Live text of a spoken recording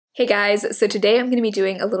Hey guys, so today I'm going to be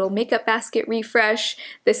doing a little makeup basket refresh.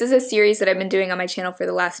 This is a series that I've been doing on my channel for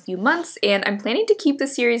the last few months, and I'm planning to keep the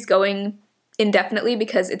series going indefinitely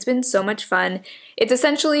because it's been so much fun. It's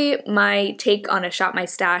essentially my take on a Shop My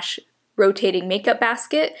Stash rotating makeup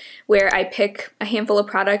basket where I pick a handful of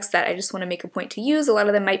products that I just want to make a point to use. A lot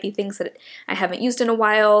of them might be things that I haven't used in a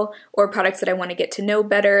while or products that I want to get to know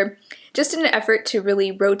better, just in an effort to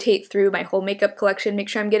really rotate through my whole makeup collection, make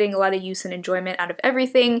sure I'm getting a lot of use and enjoyment out of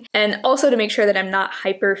everything, and also to make sure that I'm not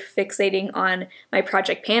hyper fixating on my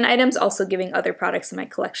Project Pan items, also giving other products in my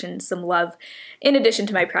collection some love in addition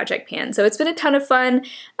to my Project Pan. So it's been a ton of fun,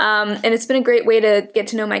 and it's been a great way to get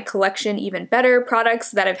to know my collection even better.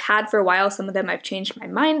 Products that I've had for a while, some of them I've changed my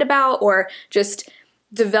mind about or just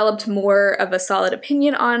developed more of a solid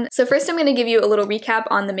opinion on. So first I'm going to give you a little recap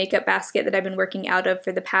on the makeup basket that I've been working out of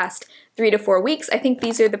for the past 3 to 4 weeks. I think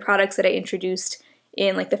these are the products that I introduced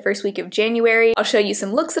in like the first week of January. I'll show you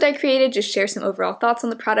some looks that I created, just share some overall thoughts on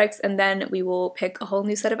the products, and then we will pick a whole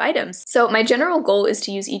new set of items. So my general goal is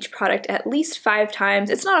to use each product at least 5 times.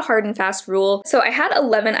 It's not a hard and fast rule. So I had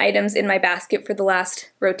 11 items in my basket for the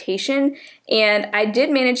last rotation, and I did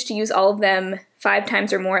manage to use all of them 5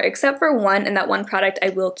 times or more, except for one, and that one product I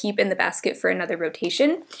will keep in the basket for another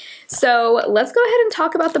rotation. So let's go ahead and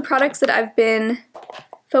talk about the products that I've been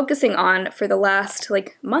focusing on for the last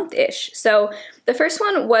like month-ish. So the first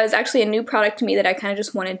one was actually a new product to me that I kind of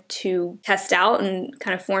just wanted to test out and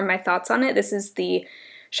kind of form my thoughts on it. This is the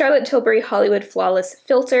Charlotte Tilbury Hollywood Flawless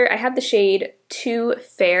Filter. I have the shade Too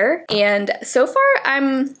Fair, and so far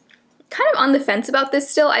I'm kind of on the fence about this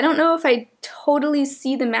still. I don't know if I totally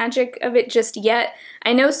see the magic of it just yet.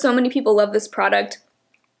 I know so many people love this product,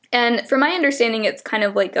 and from my understanding it's kind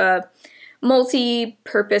of like a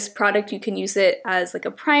multi-purpose product. You can use it as like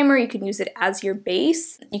a primer, you can use it as your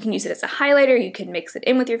base, you can use it as a highlighter, you can mix it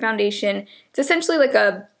in with your foundation. It's essentially like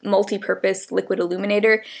a multi-purpose liquid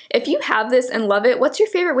illuminator. If you have this and love it, what's your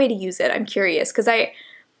favorite way to use it? I'm curious, because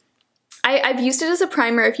I've used it as a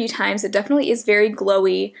primer a few times. It definitely is very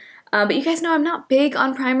glowy. But you guys know I'm not big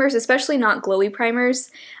on primers, especially not glowy primers.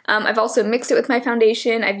 I've also mixed it with my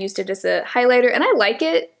foundation. I've used it as a highlighter, and I like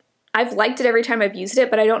it. I've liked it every time I've used it,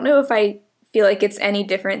 but I don't know if I feel like it's any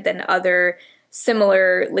different than other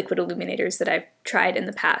similar liquid illuminators that I've tried in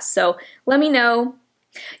the past. So let me know.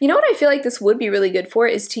 You know what I feel like this would be really good for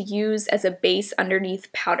is to use as a base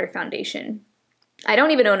underneath powder foundation. I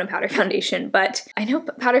don't even own a powder foundation, but I know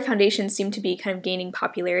powder foundations seem to be kind of gaining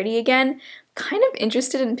popularity again. Kind of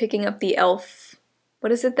interested in picking up the e.l.f.,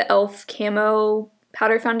 what is it, the e.l.f. Camo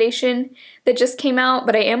powder foundation that just came out,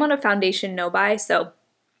 but I am on a foundation no-buy, so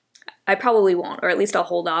I probably won't, or at least I'll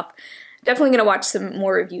hold off. Definitely gonna watch some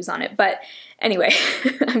more reviews on it, but anyway,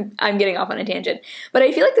 I'm getting off on a tangent. But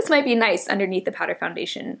I feel like this might be nice underneath the powder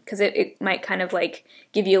foundation, because it might kind of like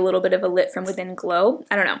give you a little bit of a lit from within glow.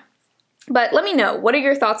 I don't know. But let me know, what are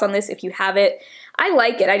your thoughts on this if you have it? I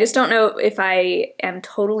like it, I just don't know if I am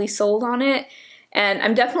totally sold on it, and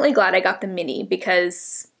I'm definitely glad I got the mini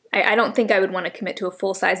because I don't think I would want to commit to a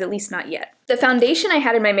full size, at least not yet. The foundation I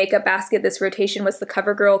had in my makeup basket this rotation was the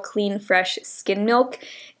CoverGirl Clean Fresh Skin Milk.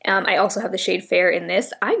 I also have the shade Fair in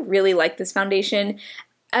this. I really like this foundation.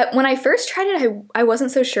 When I first tried it, I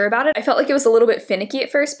wasn't so sure about it. I felt like it was a little bit finicky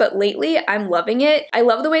at first, but lately I'm loving it. I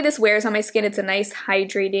love the way this wears on my skin. It's a nice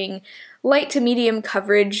hydrating, light to medium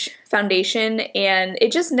coverage foundation, and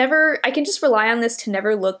it just never, I can just rely on this to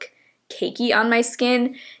never look cakey on my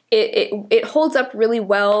skin. It holds up really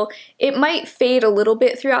well. It might fade a little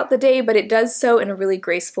bit throughout the day, but it does so in a really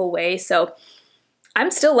graceful way, so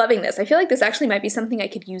I'm still loving this. I feel like this actually might be something I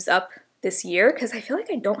could use up this year, because I feel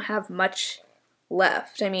like I don't have much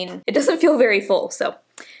left. I mean, it doesn't feel very full, so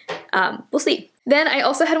we'll see. Then I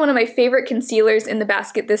also had one of my favorite concealers in the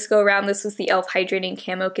basket this go around. This was the e.l.f. Hydrating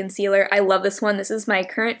Camo Concealer. I love this one. This is my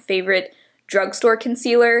current favorite drugstore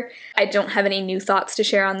concealer. I don't have any new thoughts to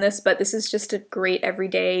share on this, but this is just a great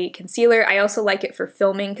everyday concealer. I also like it for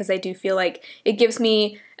filming because I do feel like it gives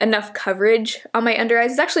me enough coverage on my under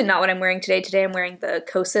eyes. It's actually not what I'm wearing today. Today I'm wearing the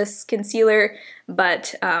Kosas concealer,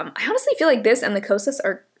 but I honestly feel like this and the Kosas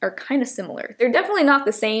are kind of similar. They're definitely not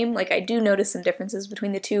the same. Like, I do notice some differences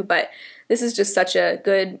between the two, but this is just such a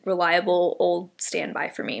good, reliable, old standby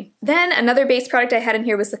for me. Then another base product I had in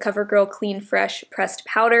here was the CoverGirl Clean Fresh Pressed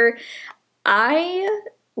Powder. I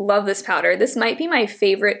love this powder. This might be my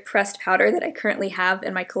favorite pressed powder that I currently have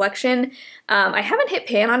in my collection. I haven't hit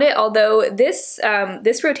pan on it, although this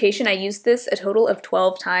rotation I used this a total of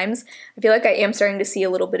 12 times. I feel like I am starting to see a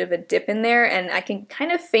little bit of a dip in there, and I can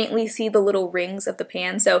kind of faintly see the little rings of the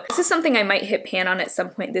pan, so this is something I might hit pan on at some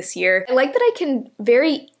point this year. I like that I can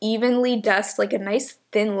very evenly dust like a nice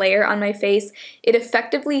thin layer on my face. It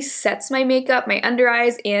effectively sets my makeup, my under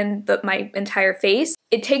eyes, and my entire face.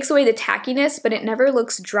 It takes away the tackiness, but it never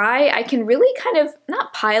looks dry. I can really kind of,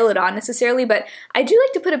 not pile it on necessarily, but I do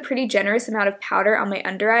like to put a pretty generous amount of powder on my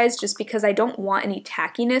under eyes just because I don't want any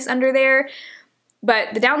tackiness under there.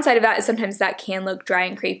 But the downside of that is sometimes that can look dry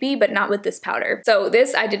and crepey, but not with this powder. So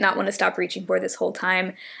this I did not want to stop reaching for this whole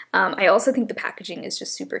time. I also think the packaging is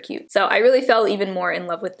just super cute. So I really fell even more in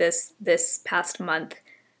love with this past month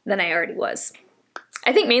than I already was.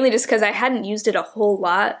 I think mainly just because I hadn't used it a whole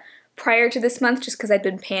lot prior to this month, just because I'd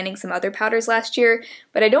been panning some other powders last year,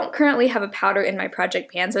 but I don't currently have a powder in my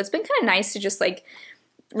project pan, so it's been kind of nice to just like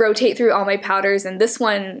rotate through all my powders, and this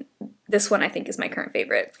one I think is my current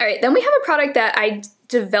favorite. All right, then we have a product that I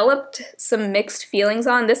developed some mixed feelings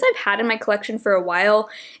on. This I've had in my collection for a while.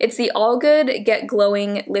 It's the Allgood Get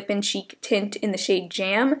Glowing Lip and Cheek Tint in the shade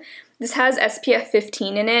Jam. This has SPF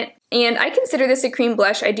 15 in it, and I consider this a cream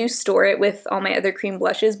blush. I do store it with all my other cream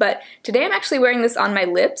blushes, but today I'm actually wearing this on my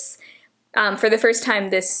lips. For the first time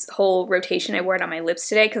this whole rotation, I wore it on my lips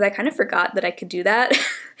today because I kind of forgot that I could do that.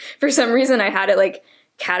 For some reason, I had it like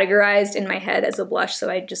categorized in my head as a blush, so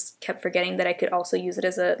I just kept forgetting that I could also use it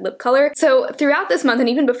as a lip color. So throughout this month and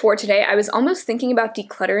even before today, I was almost thinking about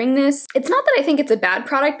decluttering this. It's not that I think it's a bad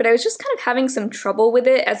product, but I was just kind of having some trouble with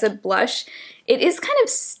it as a blush. It is kind of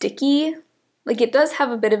sticky. Like, it does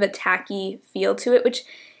have a bit of a tacky feel to it, which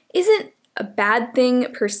isn't a bad thing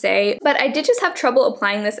per se, but I did just have trouble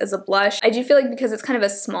applying this as a blush. I do feel like because it's kind of a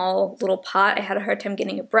small little pot, I had a hard time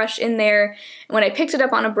getting a brush in there. And when I picked it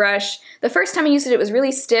up on a brush, the first time I used it, it was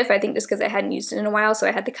really stiff, I think just because I hadn't used it in a while, so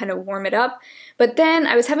I had to kind of warm it up. But then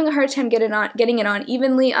I was having a hard time getting it on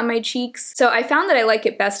evenly on my cheeks. So I found that I like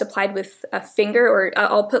it best applied with a finger, or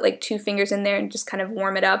I'll put like 2 fingers in there and just kind of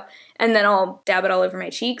warm it up, and then I'll dab it all over my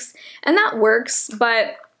cheeks. And that works,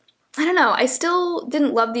 but I don't know, I still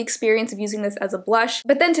didn't love the experience of using this as a blush,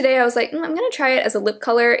 but then today I was like, I'm gonna try it as a lip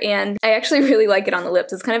color, and I actually really like it on the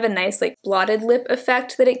lips. It's kind of a nice like blotted lip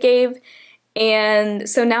effect that it gave, and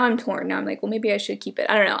so now I'm torn. Now I'm like, well, maybe I should keep it.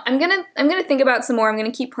 I don't know. I'm gonna think about some more. I'm gonna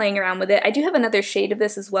keep playing around with it. I do have another shade of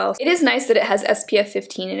this as well. It is nice that it has SPF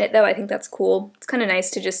 15 in it though. I think that's cool. It's kind of nice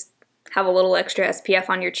to just have a little extra SPF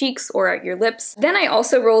on your cheeks or your lips. Then I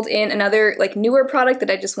also rolled in another like newer product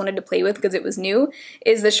that I just wanted to play with because it was new,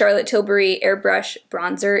 is the Charlotte Tilbury Airbrush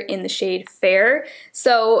Bronzer in the shade Fair.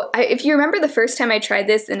 So if you remember the first time I tried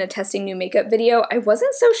this in a testing new makeup video, I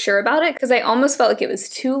wasn't so sure about it because I almost felt like it was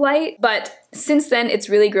too light, but since then it's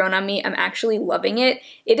really grown on me. I'm actually loving it.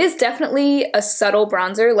 It is definitely a subtle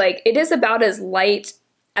bronzer. Like, it is about as light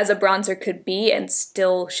as a bronzer could be and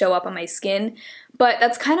still show up on my skin. But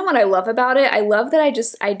that's kind of what I love about it. I love that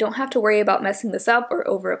I don't have to worry about messing this up or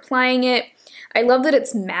over applying it. I love that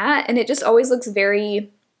it's matte and it just always looks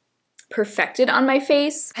very perfected on my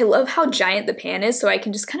face. I love how giant the pan is, so I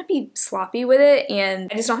can just kind of be sloppy with it and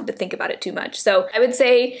I just don't have to think about it too much. So I would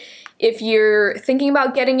say if you're thinking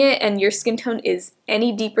about getting it and your skin tone is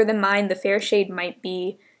any deeper than mine, the Fair shade might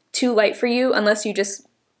be too light for you unless you just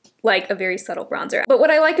like a very subtle bronzer. But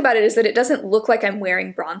what I like about it is that it doesn't look like I'm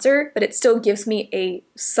wearing bronzer, but it still gives me a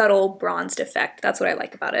subtle bronzed effect. That's what I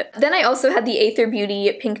like about it. Then I also had the Aether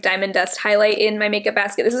Beauty Pink Diamond Dust highlight in my makeup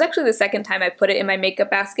basket. This is actually the second time I put it in my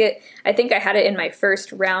makeup basket. I think I had it in my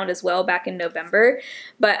first round as well back in November,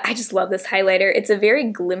 but I just love this highlighter. It's a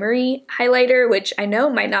very glimmery highlighter, which I know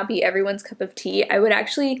might not be everyone's cup of tea. I would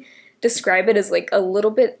actually describe it as like a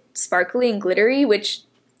little bit sparkly and glittery, which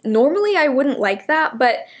normally I wouldn't like that,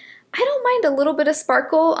 but I don't mind a little bit of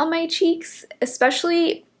sparkle on my cheeks,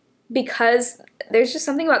 especially because there's just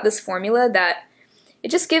something about this formula that it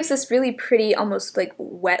just gives this really pretty, almost like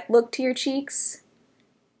wet look to your cheeks.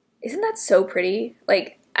 Isn't that so pretty?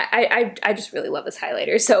 Like, I just really love this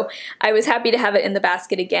highlighter, so I was happy to have it in the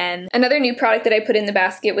basket again. Another new product that I put in the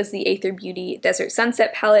basket was the Aether Beauty Desert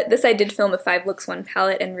Sunset palette. This I did film a 5 looks 1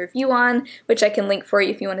 palette and review on, which I can link for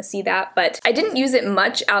you if you want to see that, but I didn't use it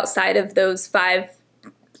much outside of those 5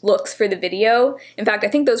 looks for the video. In fact, I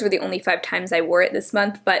think those were the only 5 times I wore it this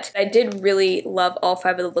month, but I did really love all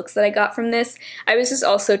 5 of the looks that I got from this. I was just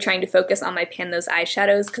also trying to focus on my Pan Those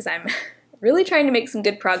eyeshadows because I'm really trying to make some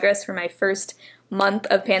good progress for my first month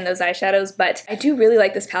of Pan Those eyeshadows, but I do really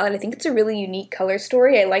like this palette. I think it's a really unique color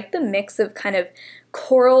story. I like the mix of kind of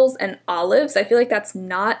corals and olives. I feel like that's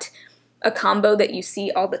not a combo that you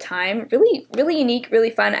see all the time. Really, really unique,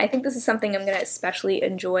 really fun. I think this is something I'm gonna especially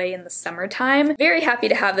enjoy in the summertime. Very happy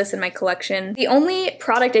to have this in my collection. The only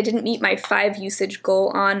product I didn't meet my 5 usage goal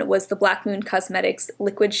on was the Black Moon Cosmetics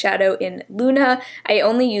Liquid Shadow in Luna. I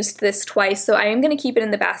only used this twice, so I am gonna keep it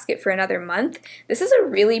in the basket for another month. This is a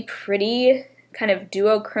really pretty kind of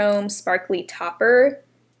duochrome sparkly topper.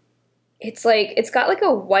 It's got like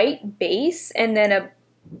a white base and then a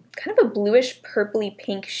kind of a bluish purpley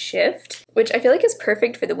pink shift, which I feel like is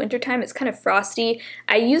perfect for the wintertime. It's kind of frosty.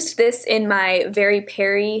 I used this in my Very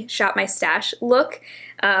Perry Shop My Stash look.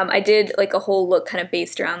 I did like a whole look kind of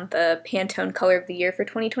based around the Pantone color of the year for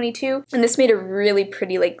 2022. And this made a really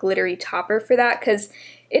pretty like glittery topper for that because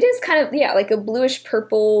it is kind of, yeah, like a bluish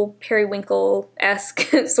purple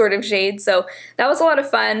periwinkle-esque sort of shade. So that was a lot of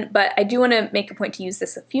fun, but I do want to make a point to use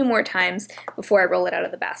this a few more times before I roll it out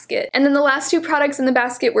of the basket. And then the last two products in the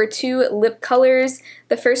basket were two lip colors.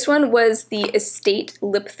 The first one was the Estate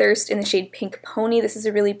Lip Thirst in the shade Pink Pony. This is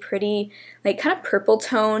a really pretty, like kind of purple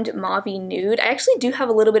toned mauve-y nude. I actually do have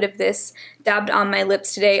a little bit of this dabbed on my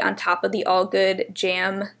lips today on top of the Allgood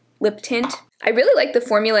Jam lip tint. I really like the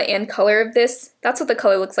formula and color of this. That's what the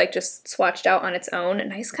color looks like just swatched out on its own. A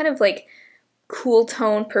nice kind of like cool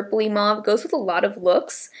tone purpley mauve. Goes with a lot of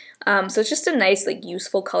looks. So it's just a nice like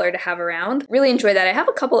useful color to have around. Really enjoy that. I have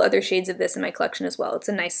a couple other shades of this in my collection as well. It's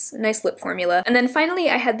a nice lip formula. And then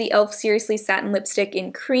finally I had the e.l.f. Seriously Satin Lipstick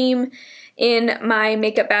in Cream in my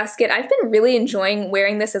makeup basket. I've been really enjoying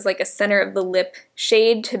wearing this as like a center of the lip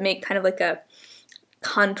shade to make kind of like a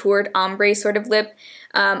contoured ombre sort of lip.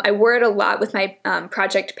 I wore it a lot with my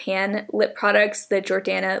Project Pan lip products, the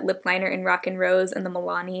Jordana lip liner in Rock and Rose and the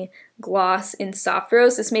Milani gloss in Soft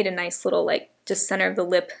Rose. This made a nice little like just center of the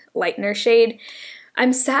lip lightener shade.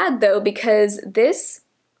 I'm sad though because this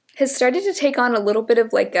has started to take on a little bit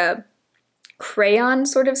of like a crayon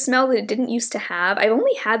sort of smell that it didn't used to have. I've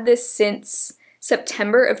only had this since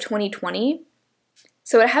September of 2020.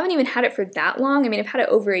 So I haven't even had it for that long. I mean, I've had it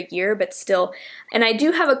over a year, but still. And I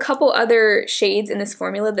do have a couple other shades in this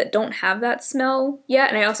formula that don't have that smell yet,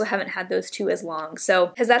 and I also haven't had those two as long.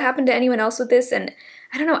 So has that happened to anyone else with this? And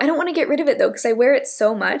I don't know, I don't want to get rid of it though, because I wear it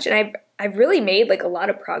so much, and I've really made like a lot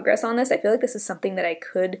of progress on this. I feel like this is something that I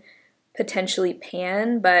could potentially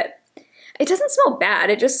pan, but it doesn't smell bad.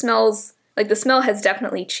 It just smells like the smell has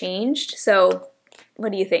definitely changed. So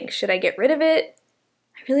what do you think? Should I get rid of it?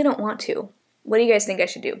 I really don't want to. What do you guys think I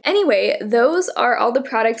should do? Anyway, those are all the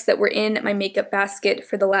products that were in my makeup basket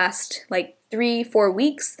for the last like 3-4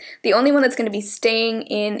 weeks. The only one that's going to be staying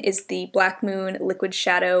in is the Black Moon Liquid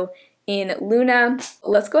Shadow in Luna.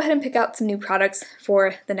 Let's go ahead and pick out some new products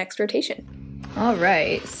for the next rotation. All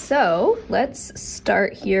right, so let's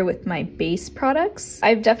start here with my base products.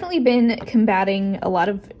 I've definitely been combating a lot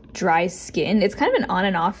of dry skin. It's kind of an on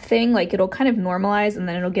and off thing, like it'll kind of normalize and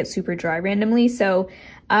then it'll get super dry randomly. So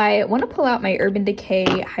I want to pull out my Urban Decay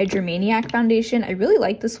Hydromaniac foundation. I really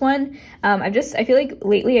like this one. I feel like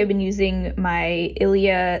lately I've been using my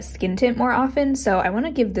Ilia skin tint more often, so I want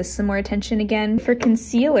to give this some more attention again. For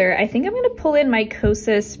concealer, I think I'm going to pull in my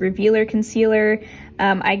Kosas Revealer Concealer.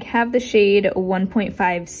 I have the shade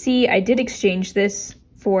 1.5C. I did exchange this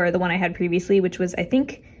for the one I had previously, which was, I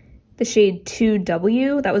think, the shade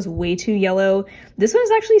 2W. That was way too yellow. This one is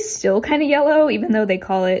actually still kind of yellow, even though they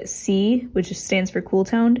call it C, which stands for cool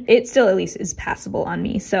toned. It still at least is passable on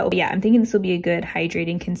me. So yeah, I'm thinking this will be a good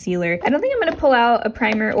hydrating concealer. I don't think I'm going to pull out a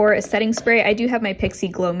primer or a setting spray. I do have my Pixi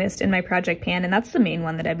Glow Mist in my Project Pan, and that's the main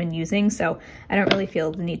one that I've been using, so I don't really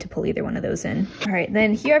feel the need to pull either one of those in. All right,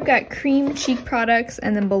 then here I've got cream cheek products,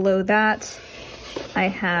 and then below that I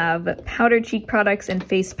have powder cheek products and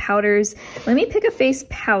face powders. Let me pick a face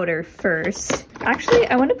powder first. Actually,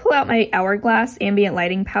 I want to pull out my Hourglass Ambient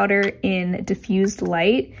Lighting Powder in Diffused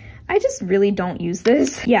Light. I just really don't use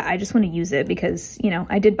this. Yeah, I just want to use it because, you know,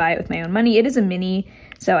 I did buy it with my own money. It is a mini,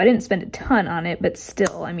 so I didn't spend a ton on it, but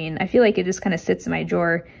still, I mean, I feel like it just kind of sits in my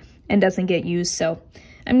drawer and doesn't get used, so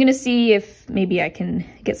I'm gonna see if maybe I can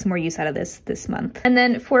get some more use out of this month. And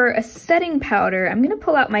then for a setting powder, I'm gonna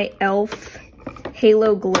pull out my e.l.f.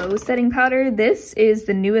 Halo Glow setting powder. This is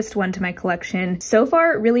the newest one to my collection. So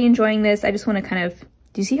far, really enjoying this. I just want to kind of,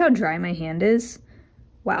 do you see how dry my hand is?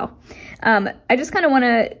 Wow. I just kind of want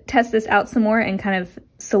to test this out some more and kind of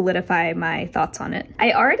solidify my thoughts on it.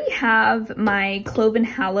 I already have my Cloven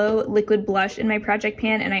Hallow liquid blush in my Project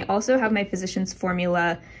Pan, and I also have my Physicians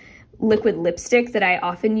Formula liquid lipstick that I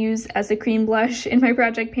often use as a cream blush in my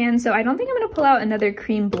Project Pan, so I don't think I'm going to pull out another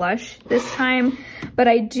cream blush this time, but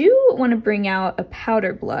I do want to bring out a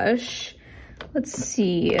powder blush. Let's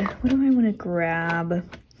see, what do I want to grab?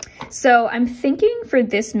 So I'm thinking for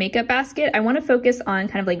this makeup basket, I want to focus on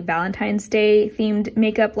kind of like Valentine's Day themed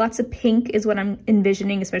makeup. Lots of pink is what I'm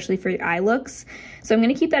envisioning, especially for eye looks. So I'm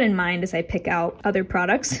going to keep that in mind as I pick out other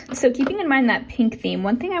products. So keeping in mind that pink theme,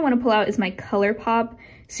 one thing I want to pull out is my ColourPop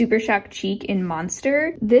Super Shock Cheek in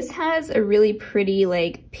Monster. This has a really pretty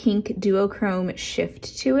like pink duochrome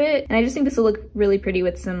shift to it. And I just think this will look really pretty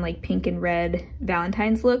with some like pink and red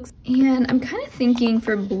Valentine's looks. And I'm kind of thinking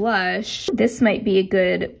for blush, this might be a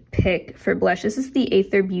good pick for blush. This is the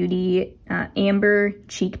Aether Beauty Amber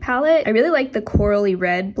Cheek Palette. I really like the corally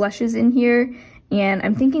red blushes in here. And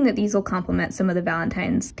I'm thinking that these will complement some of the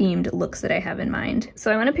Valentine's themed looks that I have in mind.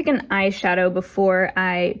 So I want to pick an eyeshadow before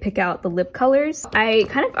I pick out the lip colors. I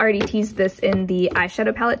kind of already teased this in the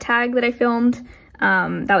eyeshadow palette tag that I filmed.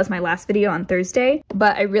 That was my last video on Thursday.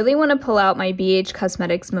 But I really want to pull out my BH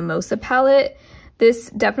Cosmetics Mimosa palette.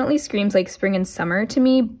 This definitely screams like spring and summer to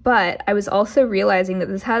me, but I was also realizing that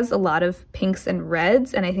this has a lot of pinks and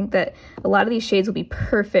reds, and I think that a lot of these shades will be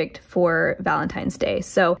perfect for Valentine's Day.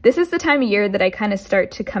 So this is the time of year that I kind of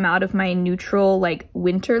start to come out of my neutral like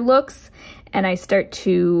winter looks, and I start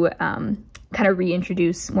to kind of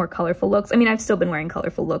reintroduce more colorful looks. I mean, I've still been wearing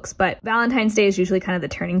colorful looks, but Valentine's Day is usually kind of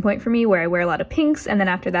the turning point for me, where I wear a lot of pinks, and then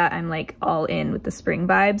after that I'm like all in with the spring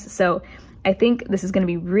vibes. So I think this is going to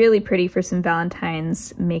be really pretty for some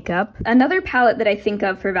Valentine's makeup. Another palette that I think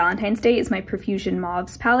of for Valentine's Day is my Profusion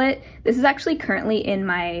Mauves palette. This is actually currently in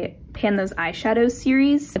my Pan Those Eyeshadows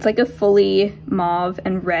series. It's like a fully mauve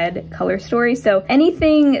and red color story. So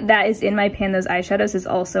anything that is in my Pan Those Eyeshadows is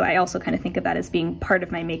also, I also kind of think of that as being part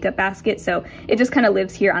of my makeup basket. So it just kind of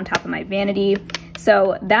lives here on top of my vanity.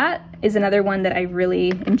 So that is another one that I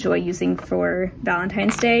really enjoy using for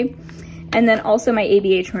Valentine's Day. And then also my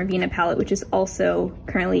ABH Marvina palette, which is also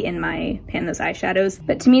currently in my Pan Those Eyeshadows.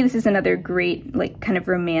 But to me, this is another great, like, kind of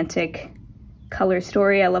romantic color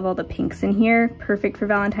story. I love all the pinks in here. Perfect for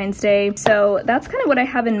Valentine's Day. So that's kind of what I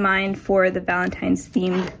have in mind for the Valentine's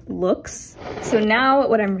themed looks. So now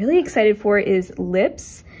what I'm really excited for is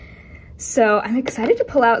lips. So I'm excited to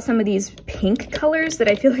pull out some of these pink colors that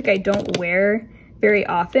I feel like I don't wear very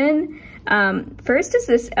often. First is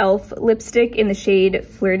this e.l.f. lipstick in the shade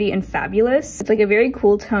Flirty and Fabulous. It's like a very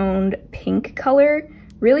cool toned pink color,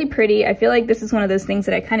 really pretty. I feel like this is one of those things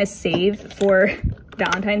that I kind of save for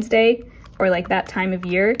Valentine's Day or like that time of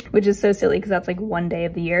year, which is so silly because that's like one day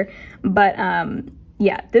of the year. But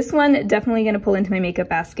yeah, this one definitely gonna pull into my makeup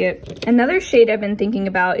basket. Another shade I've been thinking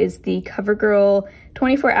about is the CoverGirl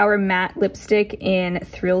 24-Hour Matte Lipstick in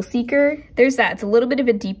Thrill Seeker. There's that, it's a little bit of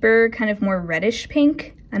a deeper, kind of more reddish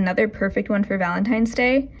pink. Another perfect one for Valentine's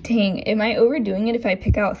Day. Dang, am I overdoing it if I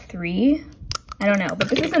pick out 3? I don't know, but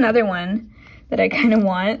this is another one that I kind of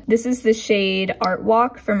want. This is the shade Art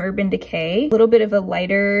Walk from Urban Decay. A little bit of a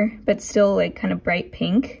lighter, but still like kind of bright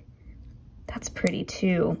pink. That's pretty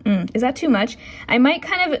too. Is that too much? I might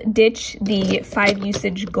kind of ditch the 5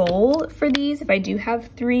 usage goal for these if I do have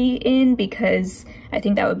 3 in, because I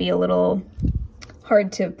think that would be a little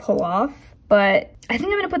hard to pull off. But I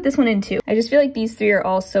think I'm gonna put this one in too. I just feel like these 3 are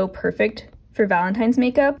all so perfect for Valentine's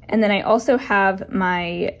makeup. And then I also have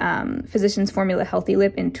my Physicians Formula Healthy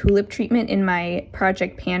Lip in Tulip Treatment in my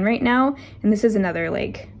Project Pan right now. And this is another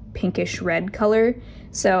like pinkish red color.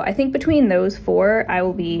 So I think between those 4, I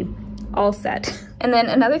will be all set. And then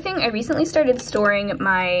another thing, I recently started storing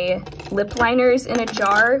my lip liners in a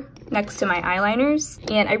jar next to my eyeliners.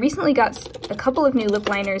 And I recently got a couple of new lip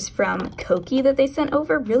liners from Koki that they sent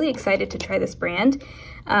over. Really excited to try this brand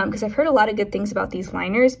because I've heard a lot of good things about these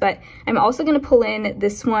liners, but I'm also gonna pull in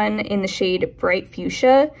this one in the shade Bright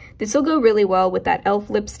Fuchsia. This will go really well with that e.l.f.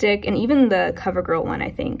 lipstick and even the CoverGirl one,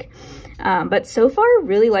 I think. But so far,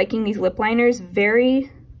 really liking these lip liners.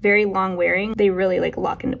 Very long wearing. They really like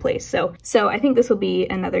lock into place. So I think this will be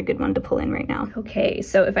another good one to pull in right now. Okay,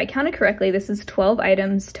 so if I counted correctly, this is 12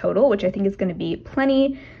 items total, which I think is gonna be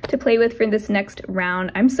plenty to play with for this next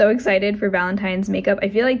round. I'm so excited for Valentine's makeup. I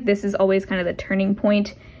feel like this is always kind of the turning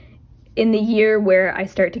point in the year where I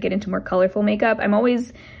start to get into more colorful makeup. I'm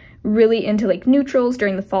always really into like neutrals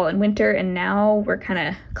during the fall and winter, and now we're kind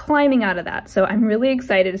of climbing out of that. So I'm really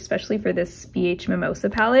excited, especially for this BH Mimosa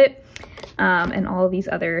palette. And all of these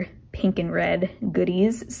other pink and red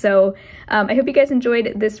goodies. So I hope you guys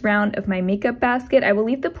enjoyed this round of my makeup basket. I will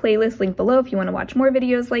leave the playlist link below if you want to watch more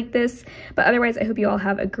videos like this. But otherwise, I hope you all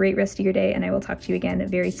have a great rest of your day, and I will talk to you again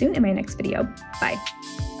very soon in my next video. Bye.